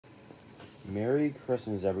Merry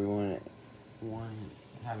Christmas, everyone.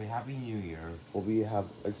 Have a Happy New Year. Hope you have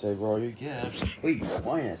excited for all your gifts. Wait,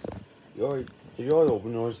 Linus, did you already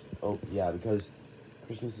open yours? Oh, yeah, because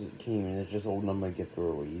Christmas came and it just opened up my gift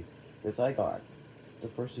early. Because I got the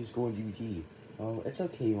first day school DVD. Oh, it's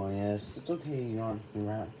okay, Linus. It's okay, not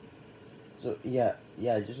wrap. So, yeah,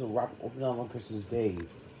 just open up on Christmas Day.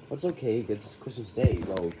 What's okay? It's Christmas Day.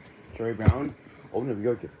 Go, Cherry Brown, open up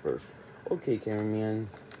your gift first. Okay, cameraman.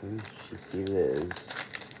 Let me just see what it is.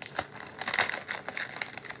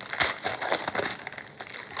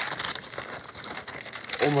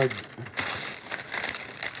 Oh my.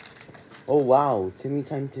 Oh wow, Timmy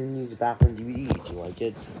Time Timmy's bathroom DVD. Do you like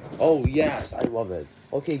it? Oh yes, I love it.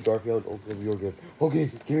 Okay, Garfield, open up your gift.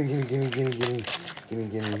 Okay, gimme.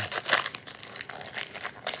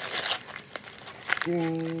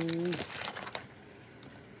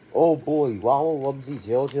 Oh boy, wow, Wubsy,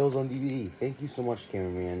 Tales on DVD. Thank you so much,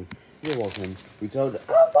 cameraman. You're welcome. We told.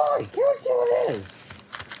 Oh boy, can't see what it is.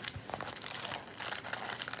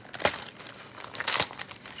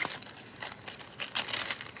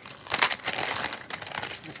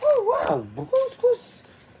 Oh wow,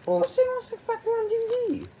 Who's Single Spectre on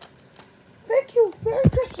DVD? Thank you, Merry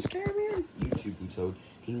Christmas, cameraman. YouTube, we told.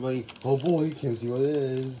 Can you ready? Oh boy, can't see what it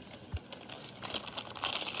is.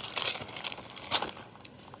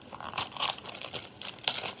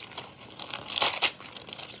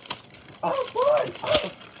 Oh boy!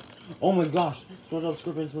 Oh my gosh! SpongeBob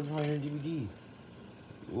SquarePants SpongeBob on DVD.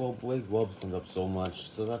 Well, Blake loves SpongeBob so much,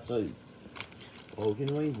 so that's a. Oh,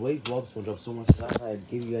 can you Blake loves SpongeBob so much that I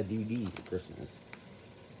gave you a DVD for Christmas.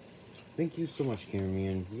 Thank you so much,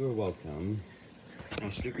 cameraman. You're welcome.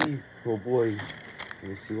 Hey, Snoopy. Oh boy.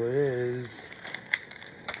 Let me see what it is.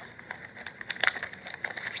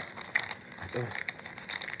 Oh.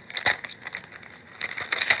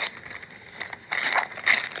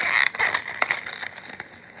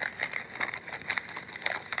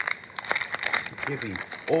 Skippy.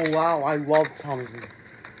 Oh wow, I love Thomas.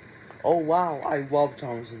 Oh wow, I love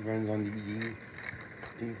Thomas and Friends on DVD.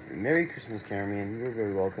 Merry Christmas, cameraman. You're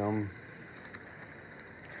very welcome.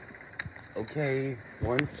 Okay,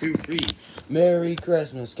 1, 2, 3. Merry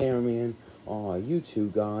Christmas, cameraman. Aw, you two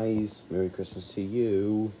guys. Merry Christmas to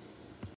you.